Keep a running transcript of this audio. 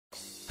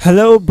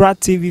Hello,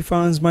 Brat TV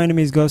fans. My name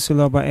is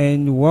Gosulaba,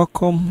 and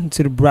welcome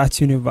to the Brat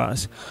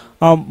Universe.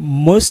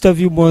 Most of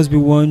you must be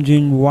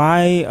wondering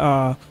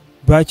why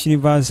Brat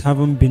Universe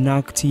haven't been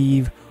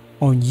active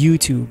on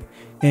YouTube,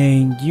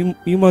 and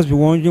you must be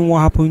wondering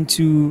what happened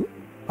to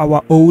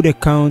our old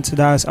account.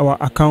 That's our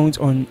account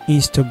on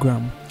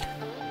Instagram.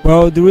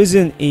 Well, the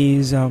reason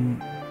is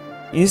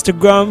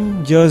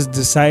Instagram just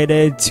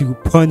decided to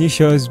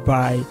punish us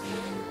by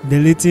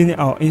deleting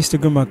our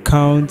Instagram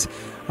account.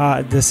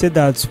 They said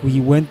that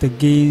we went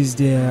against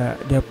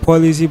their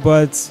policy,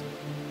 but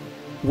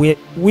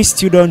we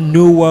still don't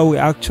know what we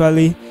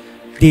actually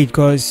did,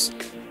 because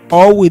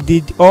all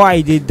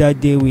I did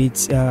that day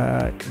with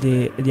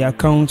the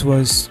account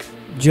was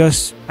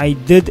just I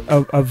did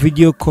a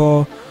video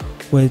call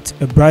with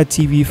a Brat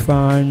TV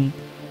fan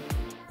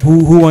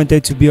who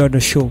wanted to be on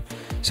the show.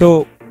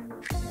 So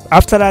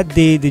after that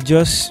day, they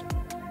just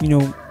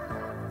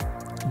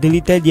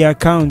deleted the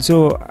account.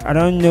 So I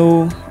don't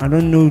know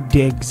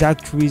the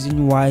exact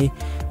reason why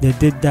they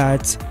did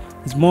that.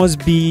 It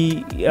must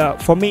be I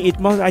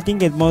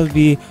think it must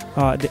be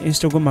the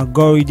Instagram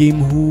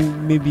algorithm who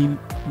maybe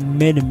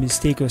made a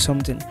mistake or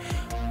something.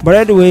 But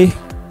anyway,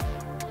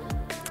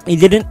 it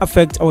didn't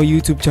affect our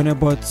YouTube channel,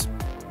 but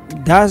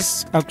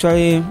that's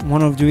actually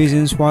one of the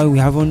reasons why we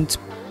haven't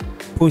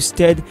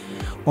posted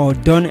or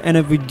done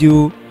any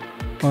video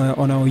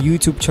on our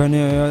YouTube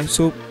channel.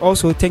 So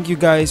also thank you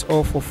guys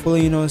all for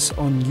following us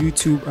on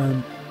YouTube,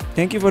 and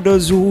thank you for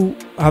those who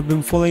have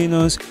been following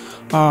us,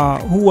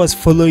 who was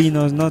following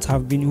us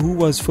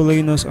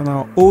on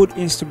our old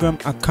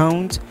Instagram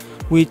account,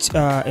 which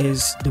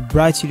is the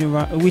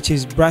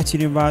Brat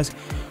Universe,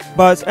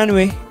 but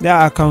anyway,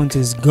 that account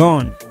is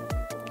gone.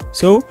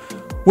 So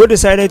we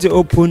decided to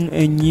open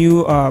a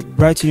new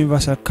Brat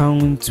Universe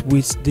account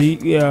with the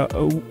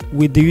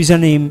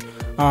username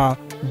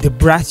the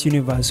Brat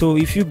Universe. So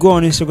if you go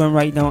on Instagram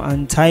right now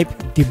and type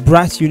the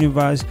Brat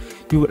Universe,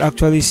 you would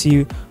actually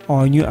see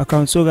our new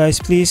account. So guys,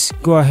 please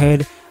go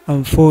ahead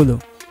and follow.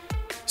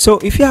 So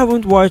if you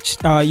haven't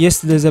watched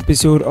yesterday's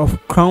episode of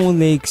Crown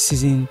Lake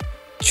season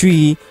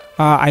 3,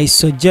 I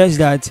suggest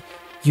that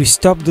you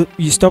stop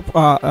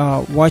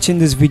watching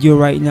this video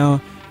right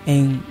now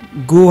and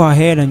go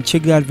ahead and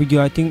check that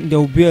video. I think there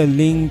will be a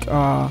link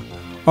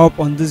up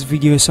on this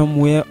video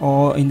somewhere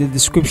or in the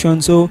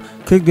description, so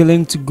click the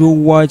link to go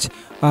watch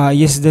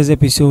yesterday's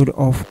episode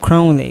of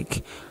Crown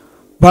Lake.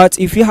 But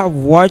if you have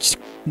watched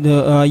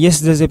the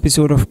yesterday's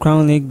episode of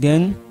Crown Lake,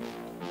 then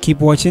keep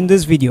watching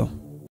this video.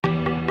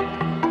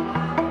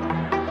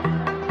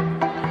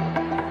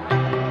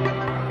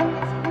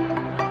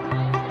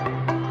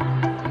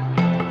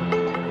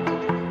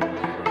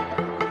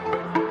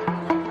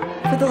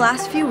 For the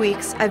last few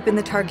weeks, I've been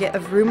the target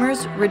of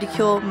rumors,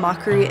 ridicule,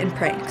 mockery, and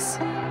pranks.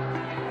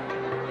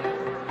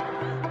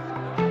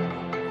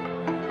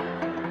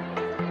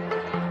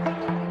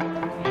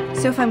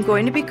 So if I'm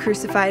going to be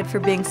crucified for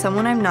being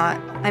someone I'm not,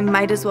 I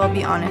might as well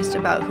be honest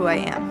about who I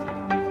am.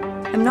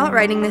 I'm not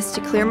writing this to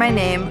clear my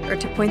name or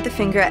to point the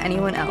finger at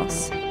anyone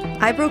else.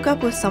 I broke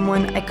up with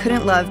someone I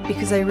couldn't love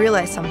because I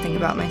realized something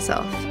about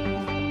myself.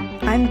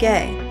 I'm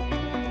gay.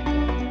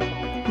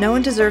 No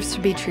one deserves to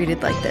be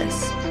treated like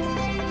this.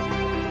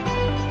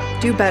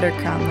 Do better,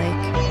 Crown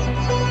Lake.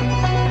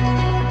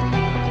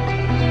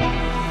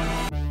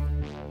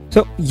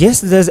 So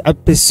yesterday's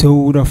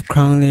episode of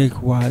Crown Lake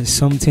was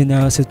something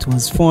else. It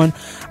was fun.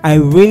 I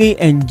really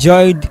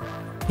enjoyed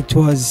it.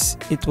 Was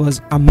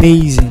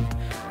amazing.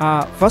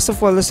 First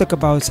of all, let's talk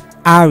about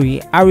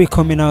Ari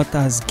coming out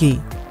as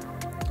gay.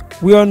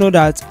 We all know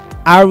that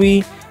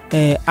Ari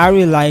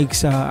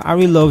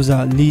loves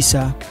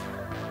Lisa.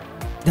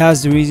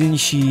 That's the reason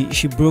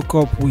she broke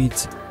up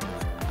with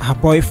her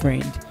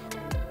boyfriend.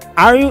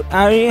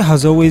 Ari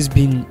has always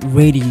been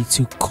ready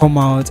to come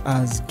out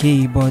as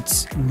gay,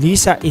 but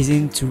Lisa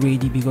isn't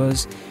ready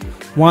because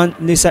 1,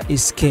 Lisa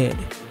is scared.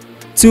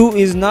 2,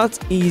 it's not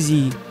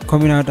easy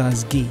coming out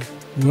as gay.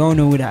 We all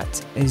know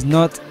that it's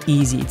not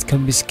easy. It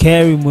can be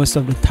scary most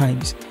of the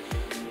times.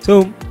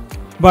 So,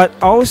 but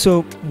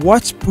also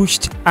what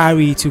pushed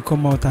Ari to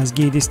come out as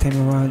gay this time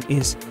around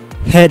is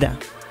Heather.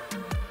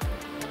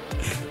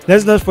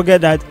 Let's not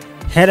forget that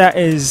Heather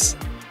is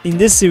in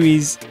this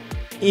series.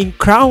 In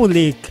Crown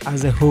Lake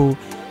as a whole,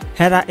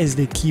 Heather is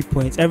the key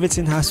point.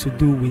 Everything has to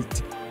do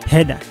with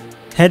Heather.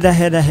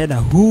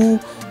 Who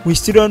we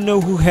still don't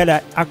know who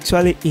Heather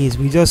actually is.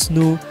 We just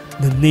know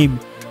the name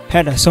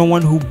Heather,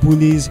 someone who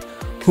bullies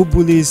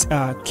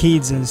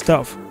kids and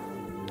stuff.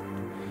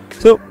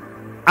 So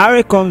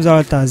Ari comes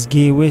out as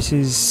gay, which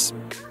is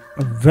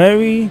a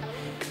very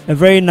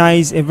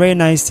nice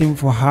thing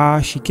for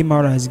her. She came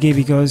out as gay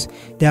because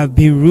there have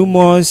been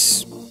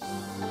rumors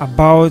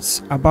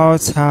about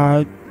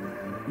her,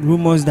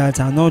 rumors that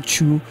are not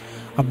true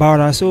about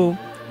her. So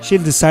she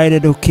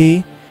decided,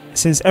 okay,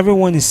 since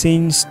everyone is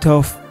saying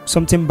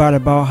something bad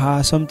about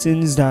her, some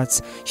things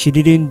that she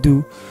didn't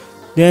do,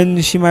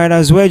 then she might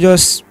as well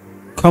just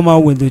come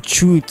out with the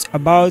truth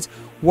about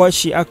what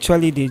she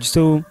actually did.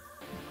 So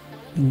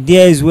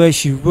there is where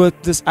she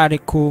wrote this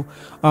article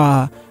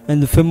and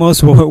the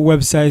famous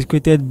website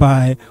created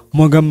by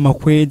Morgan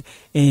McQuaid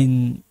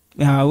in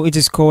which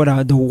is called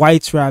The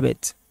White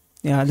Rabbit.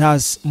 Yeah,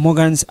 that's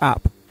Morgan's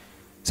app.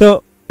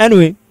 So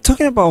anyway,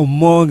 talking about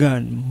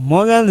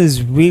Morgan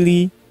is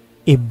really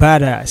a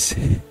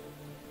badass.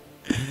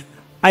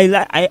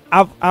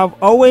 I've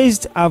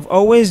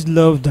always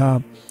loved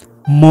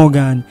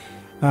Morgan.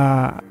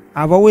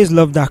 I've always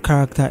loved that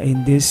character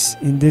in this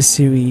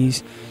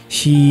series.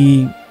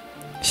 She's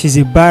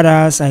a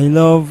badass. I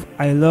love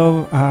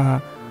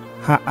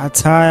her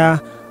attire.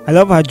 I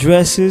love her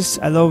dresses.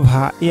 I love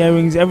her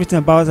earrings. Everything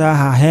about her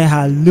hair,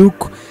 her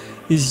look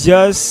is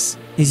just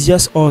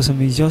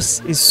awesome.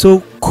 It's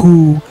so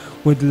cool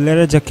with the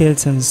leather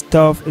jackets and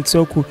stuff. It's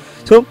so cool.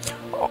 So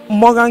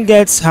Morgan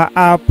gets her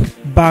app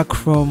back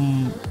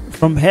from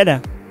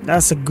Heather.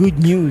 That's a good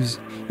news.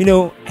 You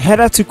know,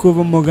 Heather took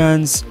over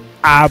Morgan's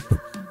app,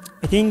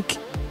 I think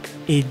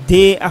a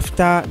day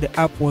after the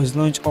app was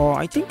launched, or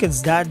I think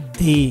it's that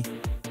day.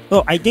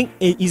 No, I think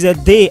it is a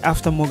day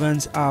after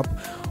Morgan's app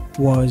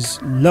was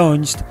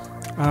launched.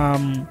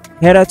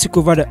 Heather took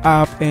over the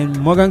app and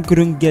Morgan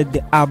couldn't get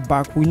the app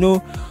back. We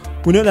know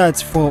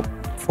that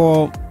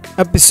for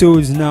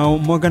episodes now,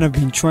 Morgan have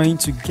been trying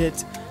to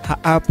get her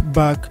app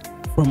back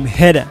from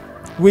Heather,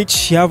 which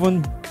she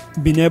haven't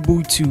been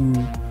able to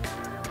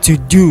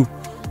do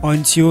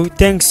until,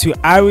 thanks to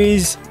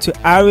Ari's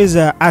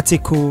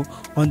article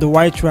on the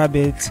White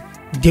Rabbit.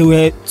 There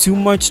were too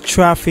much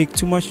traffic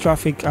to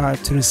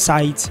the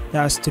site,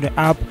 that's to the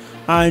app,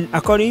 and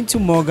according to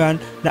Morgan,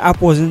 the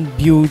app wasn't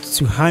built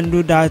to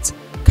handle that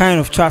kind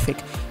of traffic.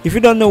 If you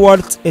don't know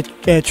what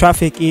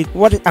traffic is,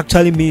 what it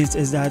actually means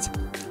is that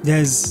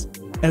there's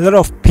a lot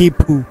of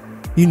people,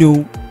 you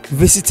know,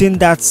 visiting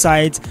that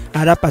site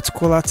at that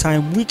particular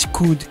time, which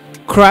could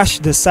crash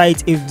the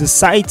site if the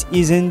site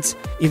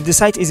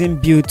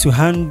isn't built to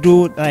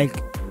handle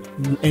like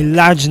a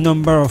large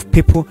number of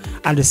people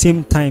at the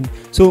same time.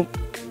 So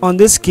on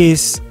this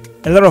case,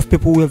 a lot of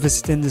people were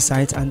visiting the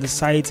site and the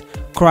site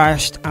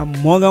crashed, and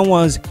Morgan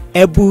was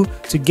able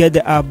to get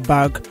the app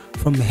back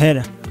from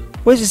Heather,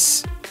 which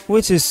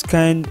is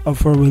kind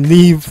of a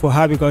relief for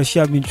her because she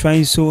had been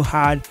trying so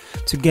hard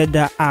to get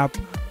that app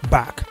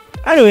back.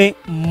 Anyway,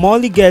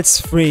 Molly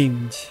gets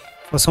framed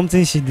for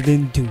something she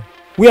didn't do.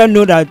 We all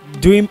know that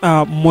during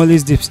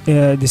Molly's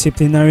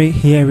disciplinary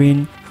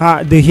hearing,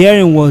 the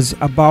hearing was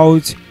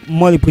about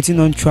Molly putting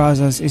on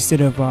trousers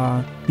instead of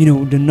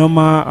the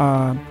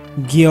normal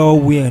girl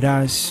wear,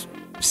 that's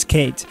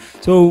skirt.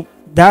 So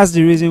that's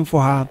the reason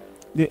for her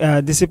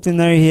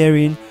disciplinary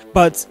hearing.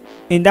 But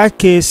in that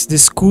case, the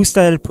school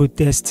started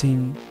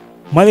protesting.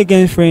 Molly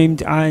gets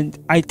framed, and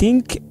I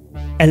think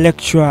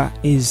Electra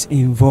is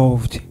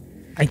involved.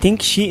 I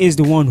think she is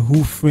the one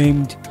who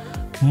framed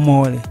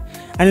Molly.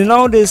 And in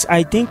all this,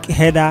 I think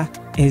Heather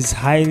is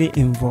highly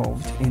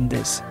involved in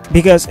this,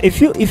 because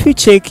if you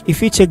check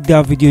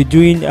that video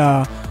during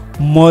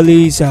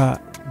Molly's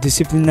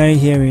disciplinary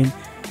hearing,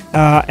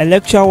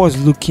 Electra was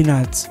looking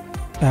at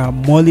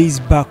Molly's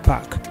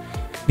backpack,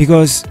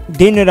 because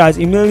they know that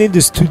immediately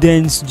the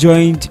students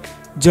joined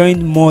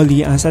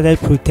Molly and started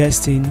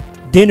protesting.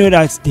 They know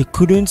that they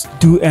couldn't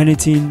do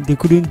anything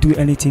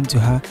to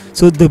her.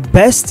 So the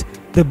best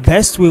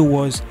way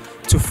was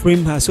to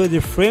frame her. So they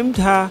framed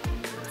her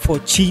for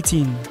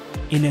cheating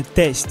in a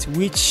test,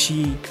 which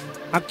she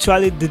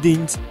actually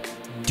didn't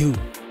do.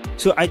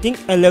 So I think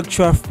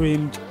Electra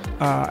framed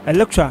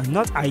Electra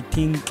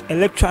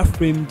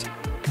framed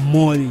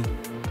Molly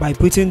by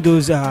putting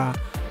those answers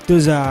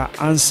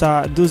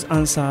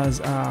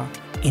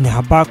in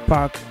her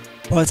backpack.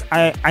 But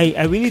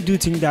I really do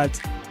think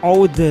that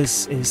all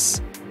this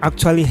is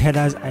actually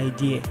Heather's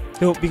idea.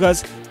 So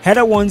because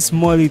Heather wants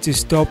Molly to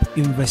stop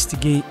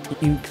investigating,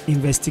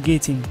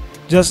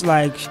 just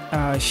like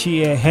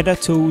Heather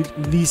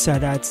told Lisa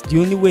that the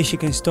only way she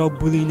can stop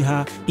bullying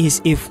her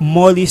is if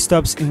Molly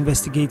stops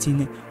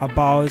investigating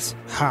about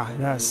her.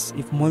 That's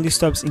if Molly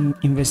stops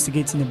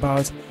investigating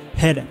about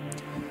Heather.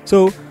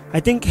 So I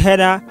think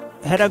Heather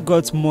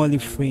got Molly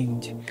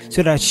framed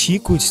so that she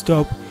could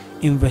stop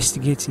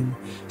investigating.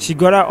 She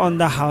got her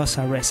under house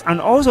arrest. And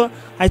also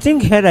I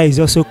think Heather is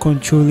also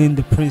controlling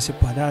the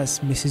principal, that's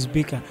Mrs.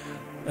 Baker,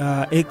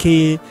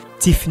 aka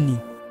Tiffany.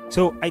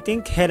 So I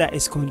think Heather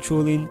is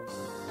controlling.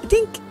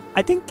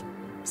 I think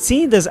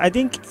seeing this, I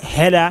think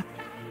Heather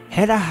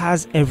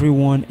has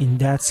everyone in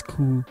that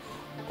school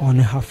on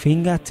her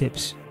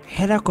fingertips.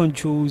 Heather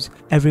controls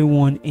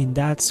everyone in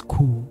that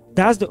school.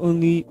 That's the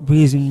only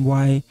reason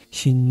why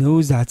she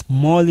knows that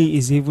Molly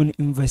is even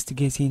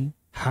investigating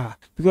her,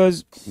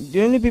 because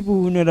the only people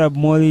who know that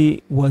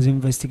Molly was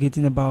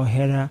investigating about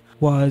Heather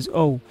was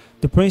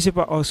the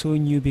principal also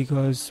knew,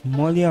 because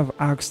Molly have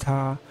asked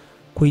her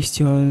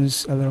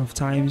questions a lot of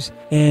times,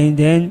 and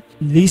then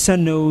Lisa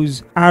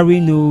knows,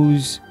 Ari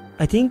knows.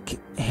 I think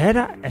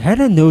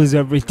Heather knows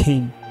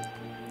everything.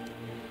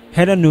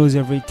 Heather knows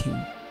everything.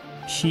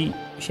 She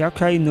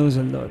actually knows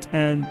a lot,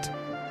 and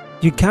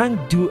you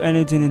can't do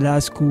anything in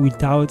that school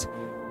without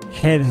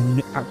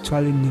Heather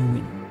actually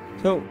knowing.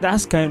 So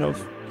that's kind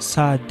of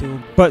sad though.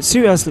 But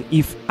seriously,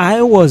 if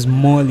I was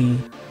Molly,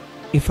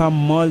 if I'm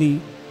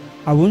Molly,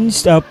 I wouldn't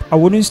stop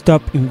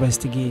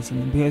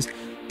investigating, because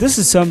this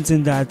is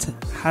something that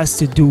has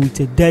to do with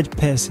a dead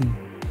person.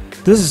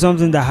 This is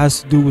something that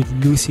has to do with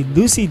Lucy.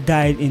 Lucy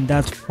died in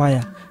that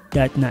fire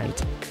that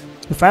night.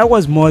 If I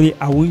was Molly,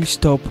 I wouldn't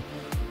stop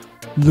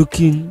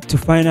looking to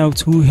find out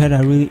who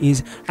Heather really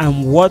is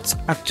and what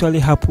actually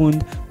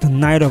happened the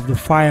night of the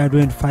fire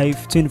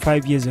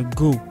 25 years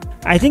ago.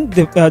 I think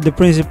the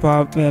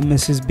principal,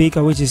 Mrs.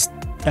 Baker, which is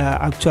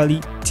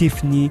actually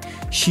Tiffany,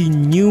 she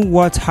knew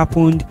what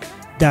happened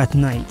that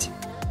night.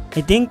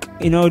 I think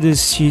in all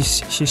this,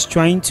 she's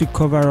trying to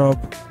cover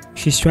up.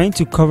 She's trying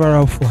to cover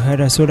up for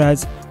Heather so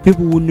that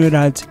people would know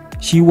that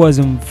she was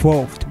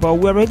involved. But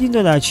we already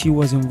know that she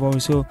was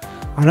involved, so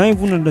I don't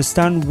even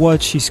understand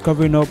what she's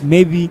covering up.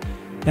 Maybe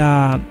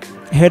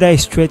Heather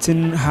is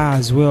threatening her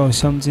as well or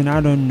something,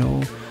 I don't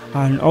know.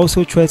 And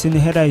also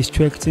Heather is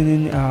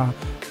threatening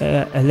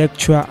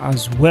Electra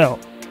as well,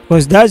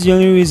 because that's the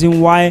only reason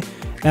why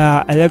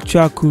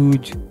Electra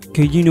could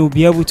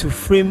be able to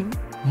frame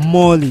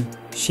Molly.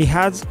 She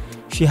has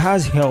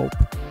help.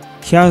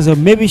 She has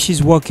maybe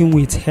she's working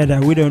with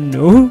Heather, we don't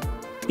know.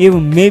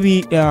 Even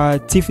maybe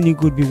Tiffany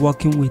could be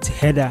working with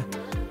Heather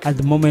at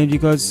the moment,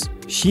 because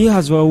she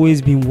has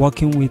always been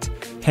working with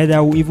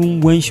Heather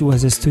even when she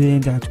was a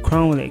student at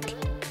Crown Lake,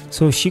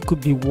 so she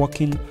could be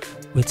working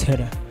with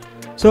Heather.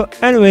 So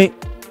anyway,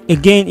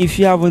 again, if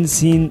you haven't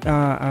seen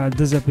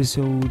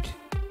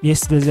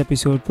yesterday's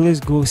episode, please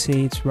go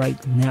see it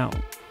right now.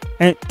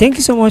 And thank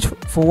you so much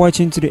for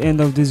watching to the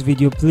end of this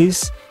video.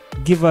 Please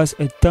give us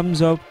a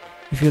thumbs up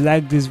if you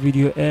like this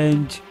video,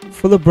 and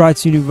follow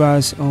Brat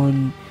Universe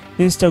on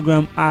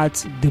Instagram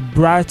at the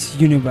Brat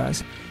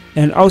Universe,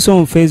 and also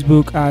on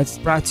Facebook at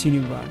Brat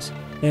Universe.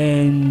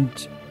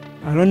 And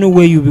I don't know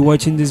where you'll be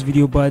watching this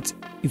video, but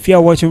if you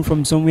are watching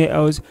from somewhere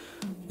else,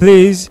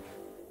 please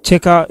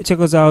check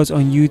us out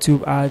on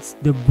YouTube at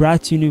the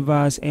Brat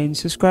Universe, and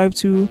subscribe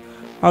to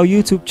our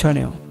YouTube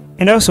channel.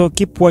 And also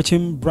keep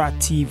watching Brat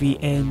TV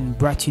and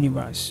Brat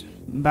Universe.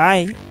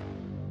 Bye.